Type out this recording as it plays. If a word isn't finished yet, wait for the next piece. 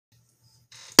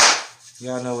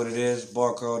Y'all know what it is.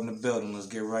 Barcode in the building. Let's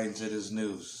get right into this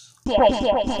news.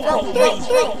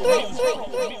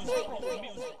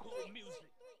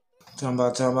 Talking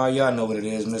about, y'all know what it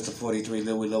is. Mr. 43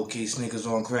 Luie low-key sneakers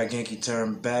on crack. Yankee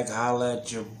turn back. Holla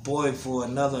at your boy for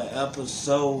another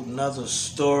episode, another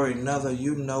story, another,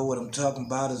 you know what I'm talking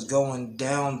about is going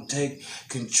down. Take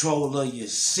control of your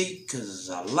seat, cause there's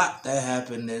a lot that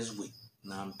happened this week.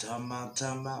 Now I'm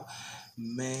talking about,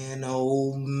 man,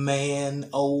 oh man,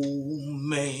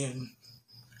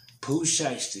 Pooh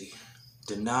Shiesty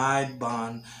denied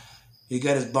bond. He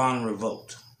got his bond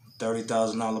revoked.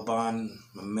 $30,000 bond.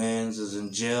 My man's is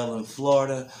in jail in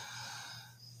Florida.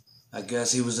 I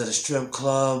guess he was at a strip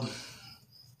club.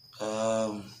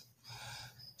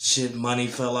 Money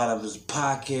fell out of his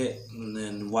pocket, and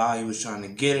then while he was trying to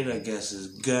get it, I guess his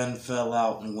gun fell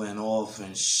out and went off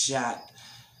and shot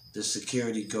the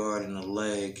security guard in the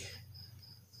leg.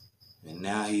 And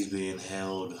now he's being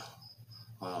held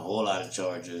on a whole lot of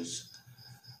charges.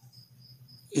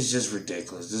 It's just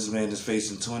ridiculous. This man is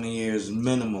facing 20 years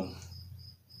minimum.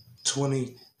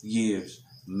 20 years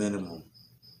minimum.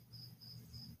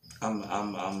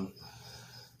 Niggas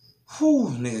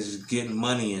is getting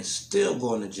money and still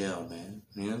going to jail, man.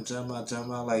 You know what I'm talking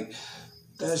about? Like,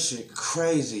 that shit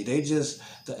crazy. The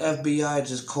FBI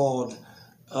just called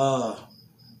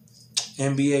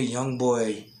NBA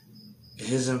YoungBoy,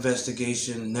 his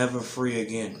investigation never free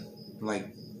again.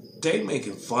 Like, they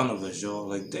making fun of us, y'all.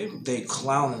 Like, they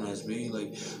clowning us, B.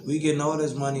 Like, we getting all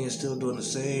this money and still doing the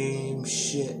same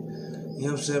shit. You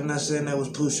know what I'm saying? I'm not saying that was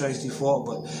Pooh Shiesty's fault,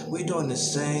 but we doing the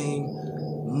same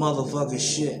motherfucking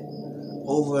shit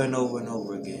over and over and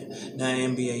over again. Now,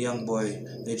 NBA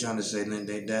YoungBoy, they trying to say that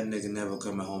nigga never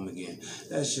coming home again.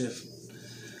 That shit,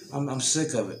 I'm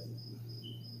sick of it.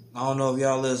 I don't know if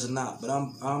y'all is or not, but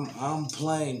I'm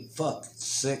plain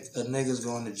sick of niggas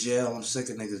going to jail. I'm sick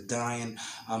of niggas dying.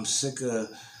 I'm sick of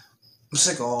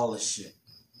all this shit.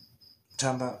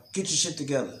 Talking about, get your shit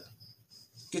together.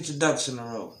 Get your ducks in a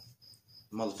row,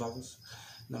 motherfuckers.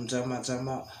 You know what I'm talking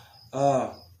about?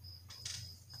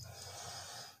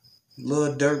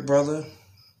 Little Durk brother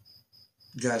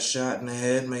got shot in the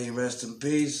head. May he rest in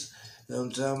peace. You know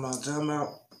what I'm talking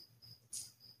about?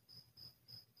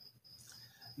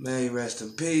 May he rest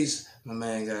in peace. My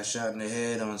man got shot in the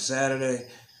head on Saturday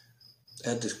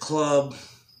at this club.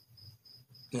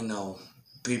 You know,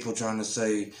 people trying to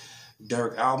say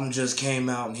Durk album just came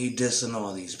out and he dissing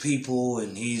all these people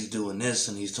and he's doing this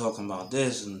and he's talking about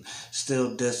this and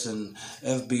still dissing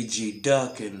FBG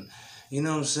Duck and you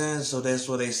know what I'm saying? So that's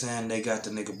what they saying they got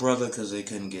the nigga brother because they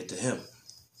couldn't get to him.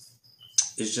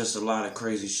 It's just a lot of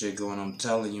crazy shit going on. I'm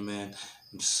telling you, man,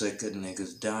 I'm sick of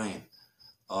niggas dying.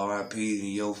 R.I.P. to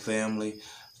your family.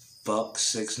 Fuck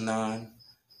 6ix9ine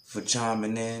for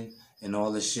chiming in and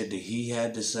all the shit that he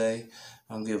had to say.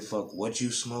 I don't give a fuck what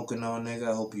you smoking on, nigga.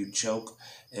 I hope you choke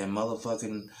and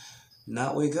motherfucking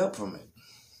not wake up from it.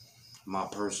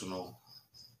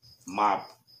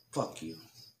 Fuck you.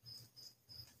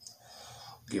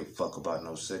 Give a fuck about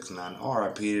no 6ix9ine.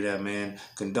 R.I.P. to that man.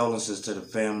 Condolences to the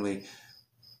family.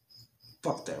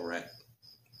 Fuck that rat.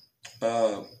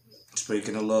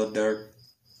 Speaking of Lil Durk,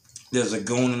 there's a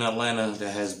goon in Atlanta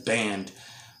that has banned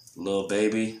Lil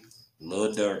Baby,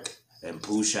 Lil Durk, and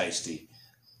Pooh Shiesty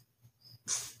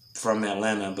from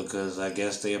Atlanta because I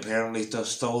guess they apparently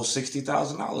stole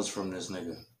 $60,000 from this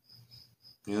nigga.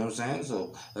 You know what I'm saying?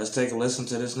 So let's take a listen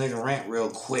to this nigga rant real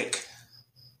quick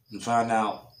and find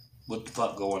out what the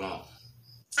fuck going on.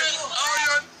 I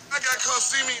got come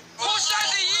see me. Pooh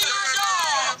Shiesty, you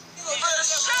dog.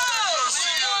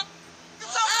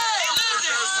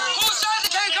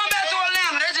 Can't come back to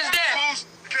Atlanta. That's just that.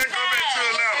 Can't come back to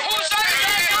Atlanta. Pooh Shiesty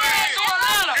can't come back to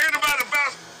Atlanta. Anybody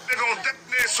bounce, they're gonna die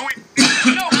that sweet.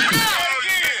 No,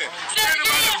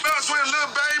 anybody bounce with Lil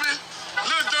Baby,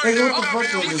 Lil Durk. Hey, what the fuck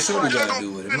does the shorty gotta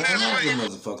do with it, man? That's your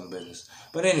motherfucking business.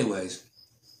 But anyways,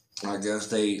 I guess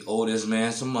they owe this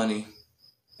man some money,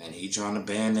 and he trying to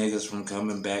ban niggas from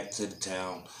coming back to the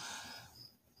town.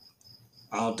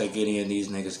 I don't think any of these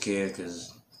niggas care,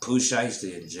 because Pooh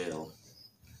Shiesty in jail.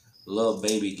 Lil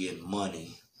Baby getting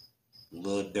money.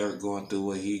 Lil Durk going through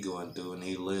what he going through, and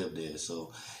he lived there.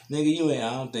 So, nigga,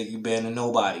 I don't think you banning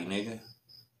nobody, nigga.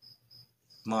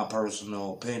 My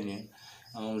personal opinion.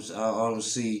 I don't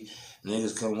see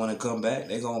niggas want to come back.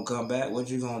 They gonna come back. What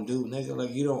you gonna do, nigga? Like,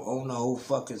 you don't own the whole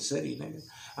fucking city, nigga.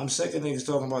 I'm sick of niggas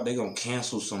talking about they gonna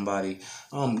cancel somebody.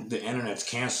 The internet's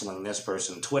canceling this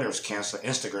person. Twitter's canceling.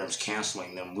 Instagram's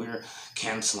canceling them. We're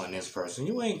canceling this person.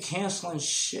 You ain't canceling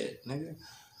shit, nigga.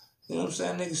 You know what I'm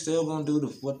saying? Niggas still gonna do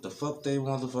what the fuck they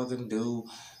motherfucking do.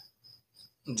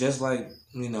 just like,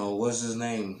 what's his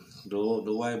name? The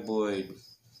white boy,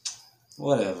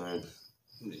 whatever.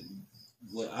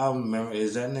 What I remember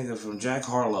is that nigga from Jack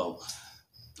Harlow.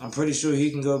 I'm pretty sure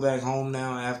he can go back home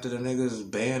now after the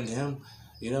niggas banned him.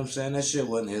 You know what I'm saying? That shit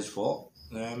wasn't his fault.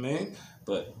 You know what I mean?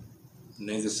 But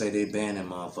niggas say they banned them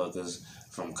motherfuckers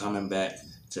from coming back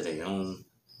to their own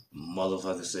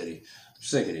motherfucking city. I'm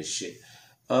sick of this shit.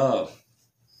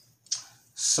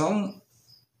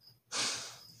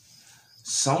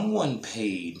 Someone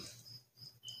paid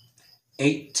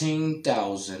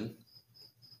 18,000.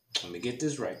 Let me get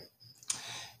this right.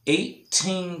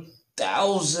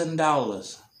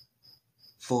 $18,000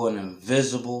 for an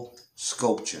invisible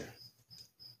sculpture.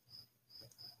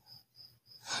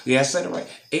 Yeah, I said it right.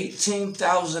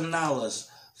 $18,000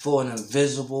 for an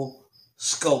invisible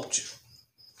sculpture.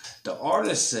 The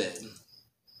artist said,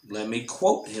 let me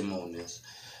quote him on this.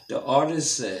 The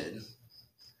artist said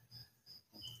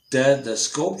that the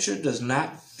sculpture does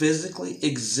not physically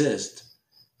exist.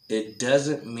 It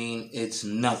doesn't mean it's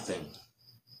nothing.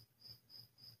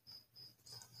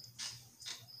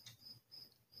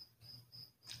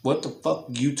 What the fuck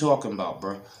you talking about,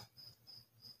 bro?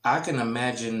 I can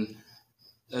imagine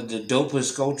the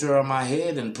dopest sculpture on my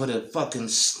head and put a fucking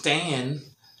stand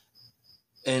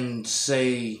and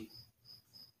say,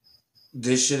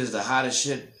 this shit is the hottest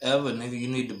shit ever, nigga. You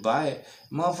need to buy it.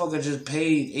 Motherfucker just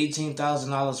paid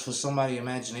 $18,000 for somebody's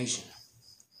imagination.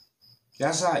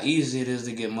 That's how easy it is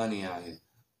to get money out here.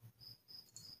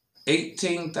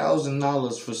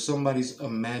 $18,000 for somebody's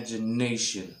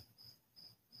imagination.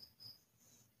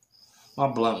 My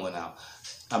blunt went out.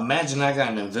 Imagine I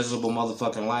got an invisible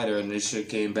motherfucking lighter and this shit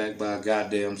came back by a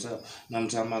goddamn self. And I'm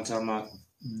talking about,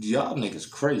 y'all niggas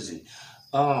crazy.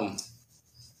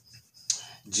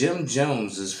 Jim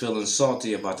Jones is feeling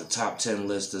salty about the top 10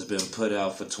 list that's been put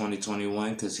out for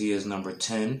 2021 because he is number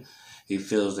 10. He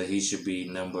feels that he should be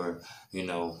number,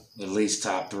 at least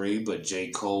top 3, but J.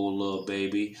 Cole, Lil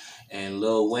Baby, and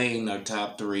Lil Wayne are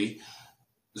top 3.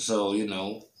 So,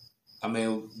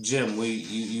 Jim,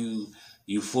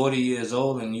 you 40 years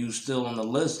old and you still on the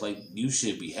list. Like, you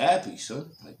should be happy, son.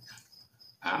 Like,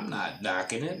 I'm not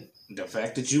knocking it. The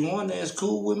fact that you on there is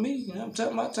cool with me. You know what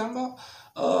I'm talking about?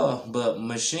 But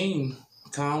Machine,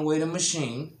 Conway the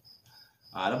Machine,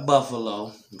 out of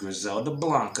Buffalo, Griselda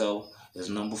Blanco, is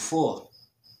number 4.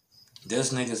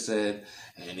 This nigga said,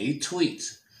 and he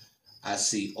tweets, I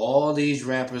see all these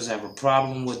rappers have a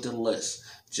problem with the list.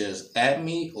 Just at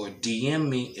me or DM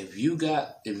me if you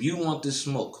want the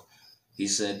smoke. He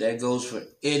said that goes for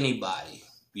anybody.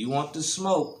 If you want the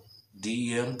smoke,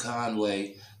 DM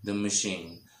Conway the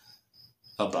Machine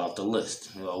about the list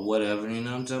or whatever, you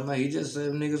know what I'm talking about? He just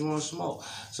said niggas want to smoke.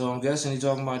 So I'm guessing he's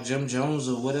talking about Jim Jones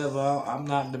or whatever. I'm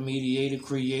not the mediator,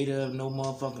 creator of no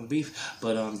motherfucking beef,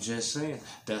 but I'm just saying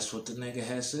that's what the nigga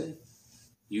has said.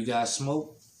 You got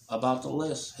smoke about the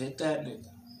list, hit that nigga.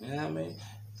 You know what I mean?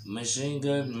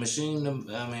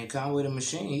 Conway the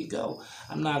Machine, he go.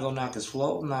 I'm not gonna knock his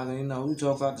flow. I'm not gonna, we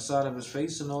talk out the side of his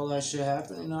face and all that shit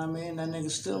happen, you know what I mean? That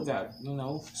nigga still got,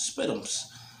 spitums.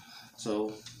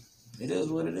 So, it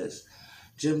is what it is.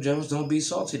 Jim Jones, don't be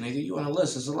salty, nigga. You on the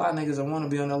list. There's a lot of niggas that want to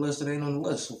be on that list that ain't on the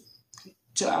list. So,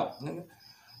 chill out, nigga.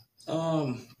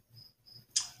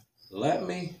 Let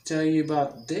me tell you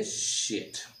about this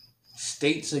shit.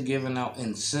 States are giving out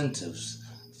incentives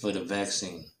for the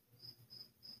vaccine.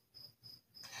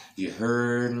 You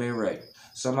heard me right.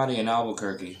 Somebody in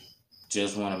Albuquerque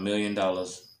just won $1 million of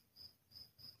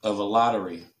a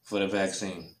lottery for the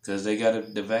vaccine. Because they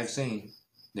got the vaccine,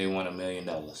 they won $1 million.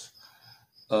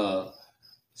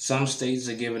 Some states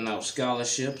are giving out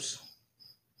scholarships.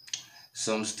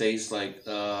 Some states like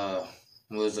Ohio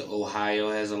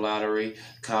has a lottery.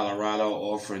 Colorado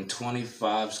offering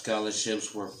 25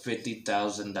 scholarships worth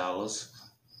 $50,000.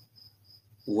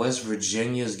 West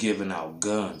Virginia's giving out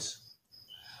guns.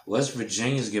 West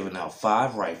Virginia's giving out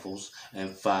 5 rifles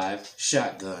and 5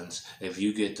 shotguns if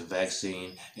you get the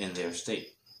vaccine in their state.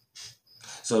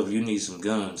 So if you need some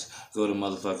guns, go to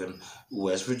motherfucking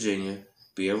West Virginia,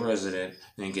 be a resident,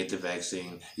 and get the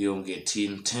vaccine. You're going to get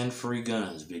 10 free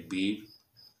guns, Big B.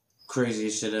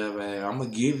 Craziest shit I ever had. I'm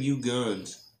going to give you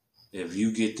guns if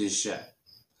you get this shot.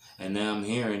 And now I'm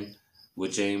hearing,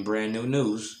 which ain't brand new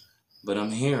news, but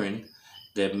I'm hearing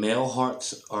that male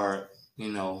hearts are,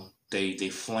 they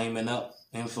flaming up,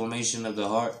 inflammation of the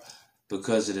heart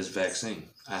because of this vaccine.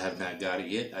 I have not got it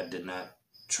yet. I did not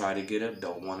try to get it.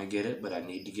 Don't want to get it, but I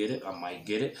need to get it. I might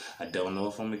get it. I don't know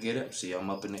if I'm going to get it. See, I'm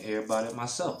up in the air about it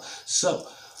myself. So,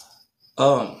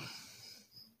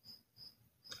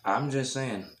 I'm just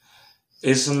saying,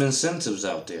 there's some incentives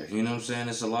out there. You know what I'm saying?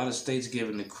 There's a lot of states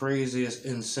giving the craziest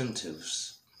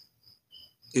incentives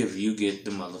if you get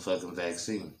the motherfucking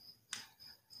vaccine.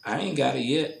 I ain't got it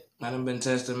yet. I done been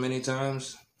tested many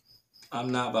times.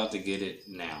 I'm not about to get it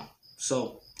now.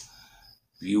 So,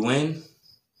 if you win,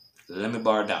 let me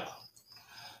borrow a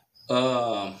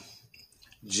dollar.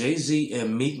 Jay-Z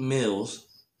and Meek Mills,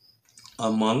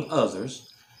 among others,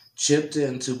 chipped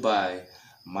in to buy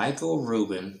Michael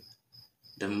Rubin,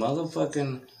 the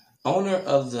motherfucking owner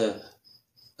of the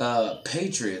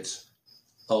Patriots,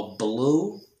 a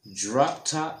blue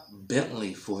drop-top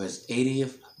Bentley for his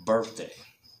 80th birthday.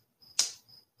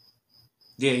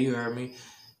 Yeah, you heard me.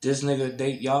 This nigga,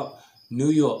 New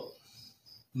York.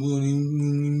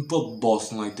 Fuck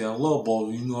Boston like that. I love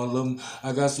Boston. You know, I love them.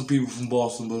 I got some people from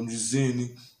Boston, but I'm just saying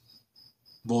it.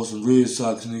 Boston Red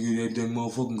Sox, nigga, that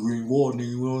motherfucking green water,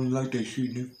 nigga. We don't like that shit,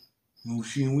 nigga. You know,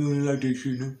 shit, we don't like that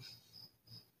shit, nigga.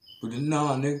 But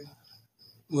nah, nigga.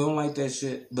 We don't like that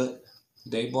shit. But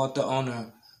they bought the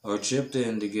owner or chipped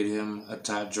in to get him a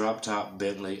drop top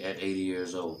Bentley at 80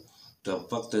 years old. The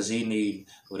fuck does he need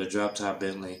with a drop top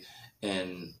Bentley?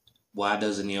 And why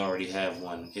doesn't he already have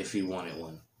one if he wanted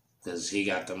one? Because he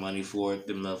got the money for it.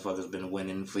 The motherfucker's been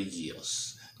winning for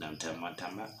years. Now I'm telling my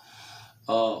time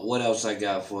out. What else I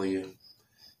got for you?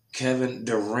 Kevin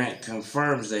Durant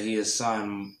confirms that he has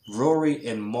signed Roray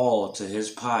and Mal to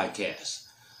his podcast.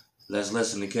 Let's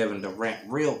listen to Kevin Durant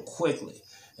real quickly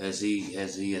as he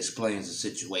explains the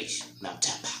situation. Now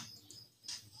tap out.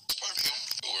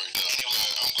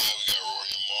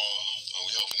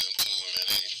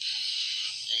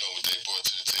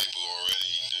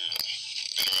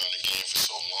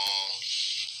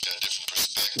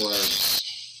 We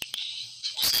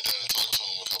sat down and talked to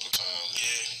them a couple times.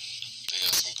 Yeah. They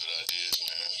got some good ideas,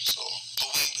 man. So,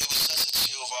 but it was such a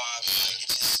chill vibe. Like,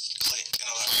 it just clicked. You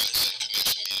know, like that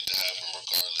connection needed to happen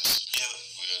regardless. Yeah.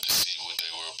 We had to see what they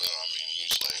were about. I mean, he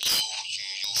was like, yo,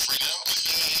 you free now?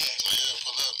 Yeah. Like, yeah,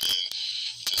 pull up, and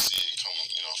to see it come,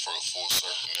 you know, for a full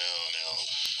circle now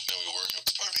we're working.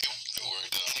 It's perfect. It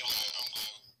worked out. Anyway, I'm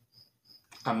glad.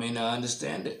 I mean, I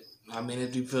understand it. I mean,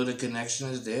 if you feel the connection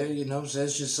is there, you know what I'm saying?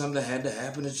 It's just something that had to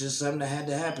happen. It's just something that had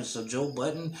to happen. So, Joe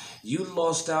Budden, you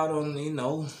lost out on, you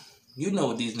know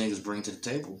what these niggas bring to the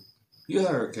table. You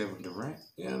heard Kevin Durant.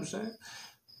 You know what I'm saying?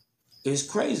 It's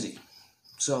crazy.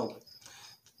 So,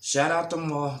 shout out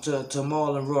to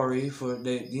Mal and Rory for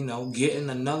getting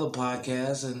another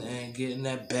podcast and getting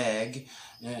that bag.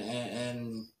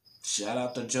 And shout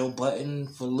out to Joe Budden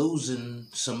for losing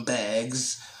some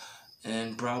bags.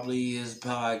 And probably his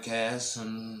podcast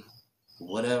and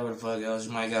whatever the fuck else.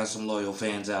 You might got some loyal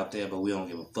fans out there, but we don't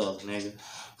give a fuck, nigga.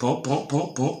 Pump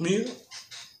me up.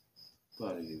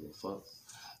 Probably give a fuck.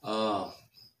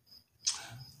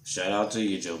 Shout out to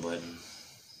you, Joe Budden.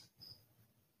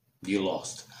 You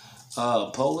lost.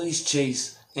 Police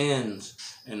chase ends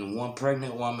and one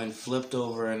pregnant woman flipped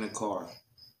over in the car.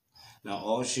 Now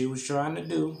all she was trying to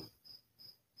do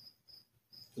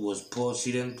was pull.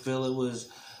 She didn't feel it was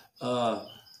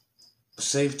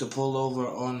safe to pull over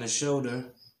on the shoulder,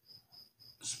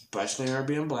 especially her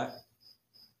being black.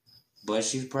 But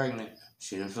she's pregnant.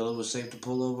 She didn't feel it was safe to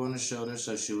pull over on the shoulder,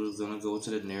 so she was going to go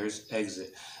to the nearest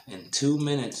exit. And 2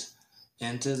 minutes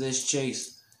into this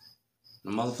chase, the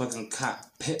motherfucking cop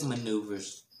pit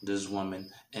maneuvers this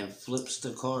woman and flips the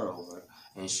car over.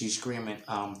 And she's screaming,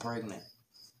 "I'm pregnant."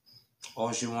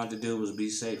 All she wanted to do was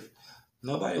be safe.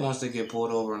 Nobody wants to get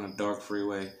pulled over on a dark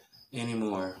freeway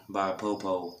anymore by a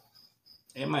popo.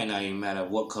 It might not even matter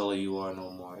what color you are no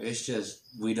more. It's just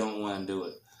we don't want to do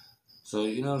it. So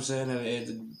you know what I'm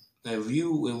saying? If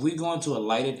we go into a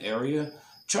lighted area,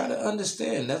 try to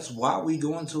understand that's why we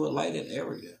go into a lighted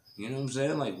area. You know what I'm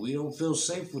saying? Like we don't feel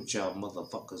safe with y'all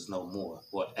motherfuckers no more.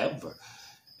 Whatever.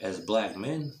 As black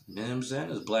men, you know what I'm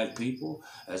saying? As black people,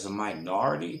 as a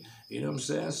minority, you know what I'm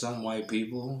saying? Some white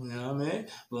people, you know what I mean?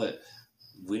 But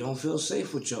we don't feel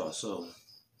safe with y'all, so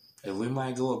if we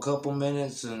might go a couple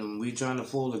minutes and we trying to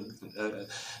pull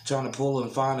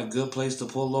and find a good place to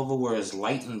pull over where it's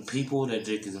light and people that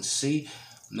they can see,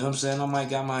 you know what I'm saying? I might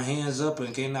got my hands up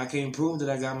and I can't prove that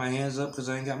I got my hands up because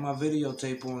I ain't got my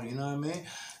videotape on, you know what I mean?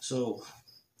 So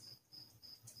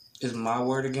it's my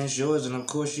word against yours, and of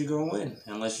course you're gonna win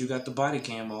unless you got the body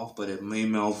cam off, but it may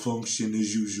malfunction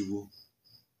as usual.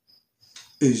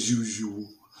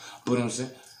 But I'm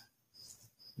saying,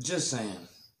 just saying.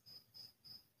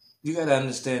 You gotta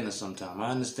understand this sometimes. I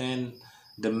understand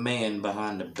the man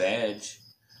behind the badge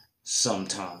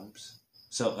sometimes.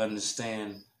 So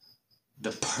understand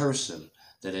the person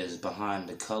that is behind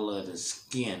the color of the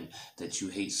skin that you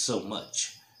hate so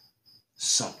much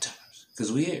sometimes.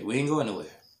 Because we ain't going nowhere.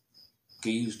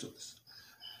 Get used to this.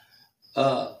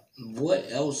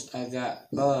 What else I got?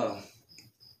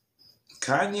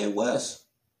 Kanye West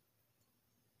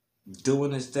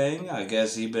doing his thing. I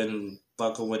guess he been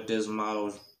fucking with this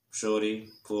model shorty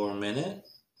for a minute,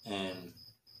 and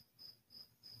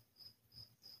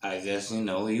I guess,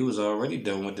 he was already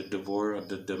done with the divorce,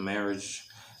 the marriage,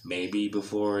 maybe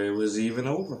before it was even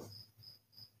over.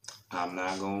 I'm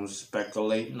not going to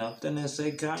speculate nothing and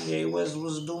say Kanye West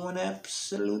was doing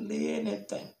absolutely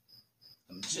anything.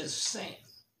 I'm just saying.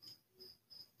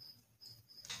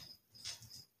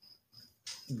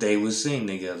 They were seen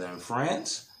together in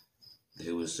France.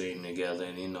 They were seen together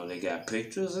and, they got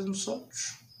pictures and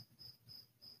such.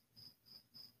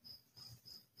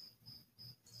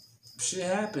 Shit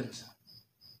happens.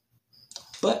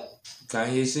 But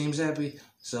Kanye seems happy.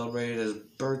 Celebrated his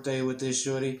birthday with this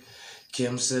shorty.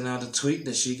 Kim sent out a tweet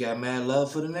that she got mad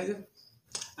love for the nigga.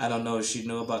 I don't know if she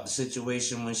knew about the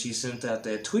situation when she sent out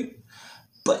that tweet.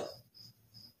 But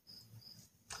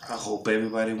I hope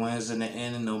everybody wins in the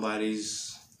end and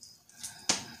nobody's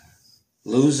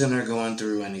losing or going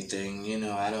through anything.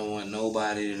 I don't want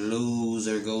nobody to lose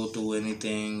or go through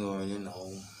anything, or,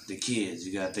 the kids.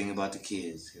 You gotta think about the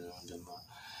kids.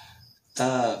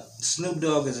 Snoop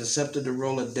Dogg has accepted the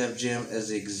role of Def Jam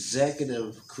as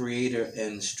executive creator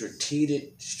and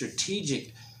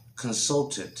strategic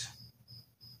consultant.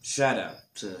 Shout out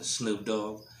to Snoop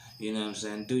Dogg. You know what I'm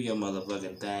saying? Do your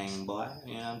motherfucking thing, boy.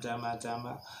 You know what I'm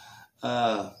talking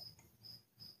about?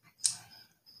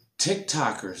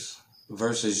 TikTokers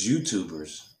versus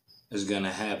YouTubers is going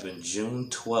to happen June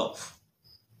 12th.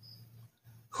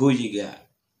 Who you got?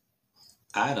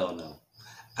 I don't know.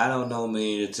 I don't know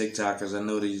many of the TikTokers. I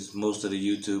know most of the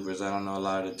YouTubers. I don't know a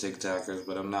lot of the TikTokers,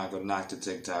 but I'm not going to knock the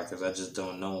TikTokers. I just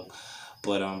don't know them.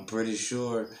 But I'm pretty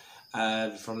sure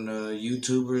from the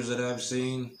YouTubers that I've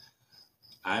seen,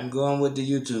 I'm going with the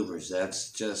YouTubers.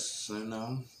 That's just,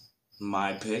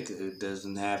 my pick. It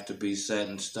doesn't have to be set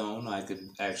in stone. I could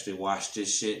actually watch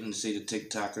this shit and see the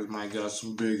TikTokers might got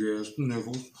some big ass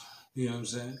nipples. You know what I'm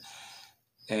saying?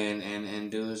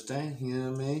 And do his thing. You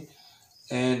know what I mean?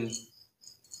 And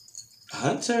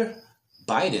Hunter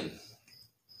Biden,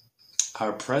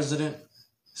 our president's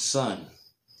son,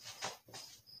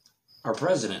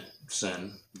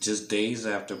 just days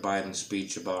after Biden's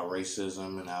speech about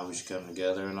racism and how we should come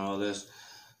together and all this,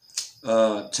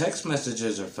 text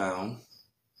messages are found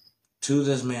to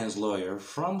this man's lawyer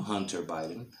from Hunter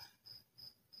Biden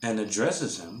and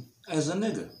addresses him as a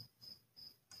nigga.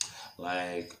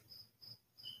 Like,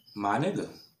 my nigga.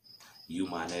 You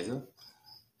my nigga.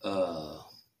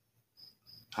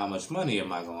 How much money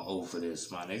am I gonna owe for this,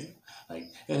 my nigga? Like,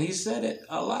 and he said it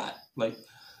a lot. Like,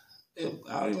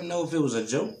 I don't even know if it was a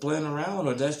joke playing around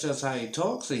or that's just how he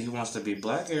talks. He wants to be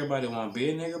black. Everybody want to be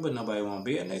a nigga, but nobody want to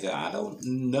be a nigga. I don't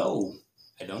know.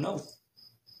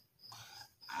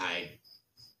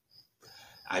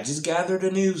 I just gathered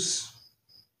the news.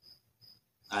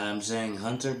 And I'm saying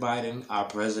Hunter Biden, our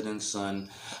president's son.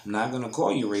 I'm not going to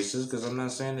call you racist because I'm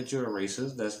not saying that you're a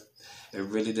racist. It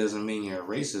really doesn't mean you're a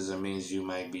racist. It means you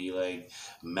might be like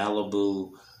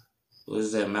Malibu. What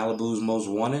is that? Malibu's Most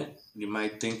Wanted? You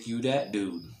might think you that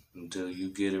dude until you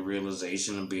get a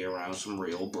realization and be around some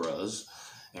real bros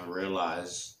and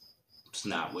realize it's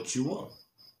not what you want.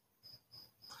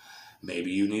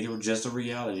 Maybe you need just a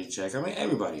reality check. I mean,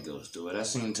 everybody goes through it. I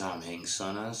seen Tom Hanks'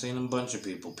 son. I seen a bunch of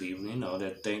people,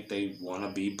 that think they want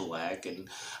to be black. And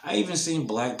I even seen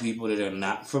black people that are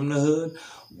not from the hood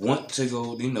want to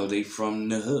go, they from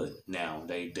the hood. Now,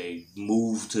 they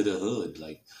move to the hood.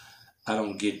 Like, I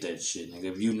don't get that shit,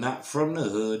 nigga. If you're not from the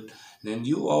hood, then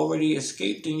you already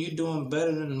escaped and you're doing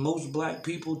better than most black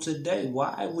people today.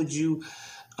 Why would you...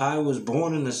 I was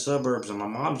born in the suburbs and my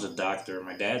mom's a doctor,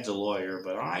 my dad's a lawyer,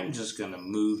 but I'm just going to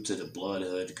move to the blood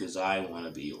hood because I want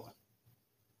to be one.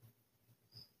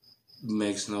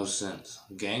 Makes no sense.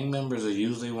 Gang members are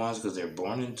usually ones because they're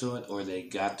born into it or they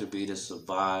got to be to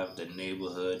survive the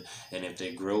neighborhood. And if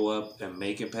they grow up and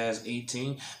make it past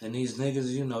 18, then these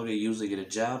niggas, they usually get a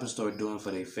job and start doing for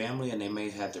their family and they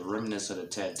may have the remnants of the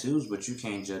tattoos, but you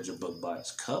can't judge a book by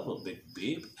its cover, big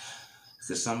baby.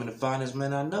 Because some of the finest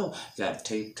men I know got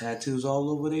tattoos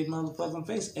all over their motherfucking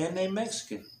face. And they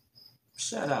Mexican.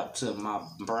 Shout out to my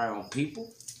brown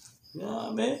people. You know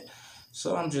what I mean?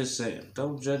 So I'm just saying,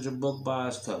 don't judge a book by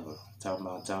its cover. Talking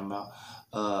about.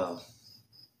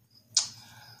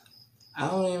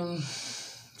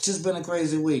 It's just been a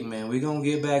crazy week, man. We gonna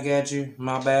get back at you.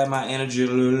 My bad, my energy a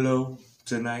little low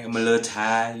tonight. I'm a little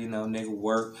tired, nigga,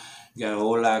 work. Got a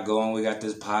whole lot going. We got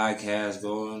this podcast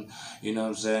going. You know what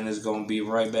I'm saying? It's going to be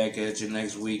right back at you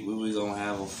next week. We're going to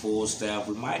have a full staff.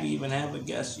 We might even have a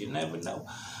guest. You never know.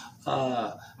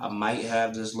 I might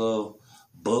have this little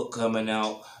book coming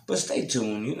out. But stay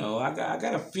tuned, you know, I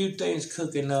got a few things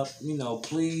cooking up, you know,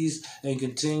 please and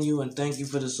continue, and thank you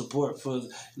for the support for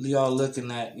y'all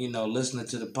looking at, you know, listening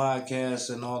to the podcast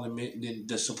and all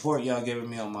the support y'all giving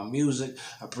me on my music.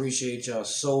 I appreciate y'all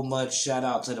so much. Shout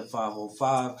out to the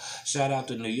 505, shout out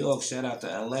to New York, shout out to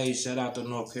LA, shout out to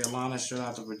North Carolina, shout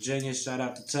out to Virginia, shout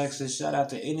out to Texas, shout out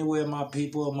to anywhere my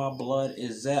people and my blood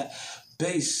is at.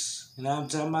 Base, you know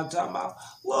what I'm talking about?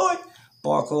 Lord.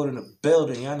 Barcode in the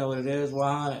building. Y'all know what it is.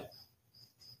 100.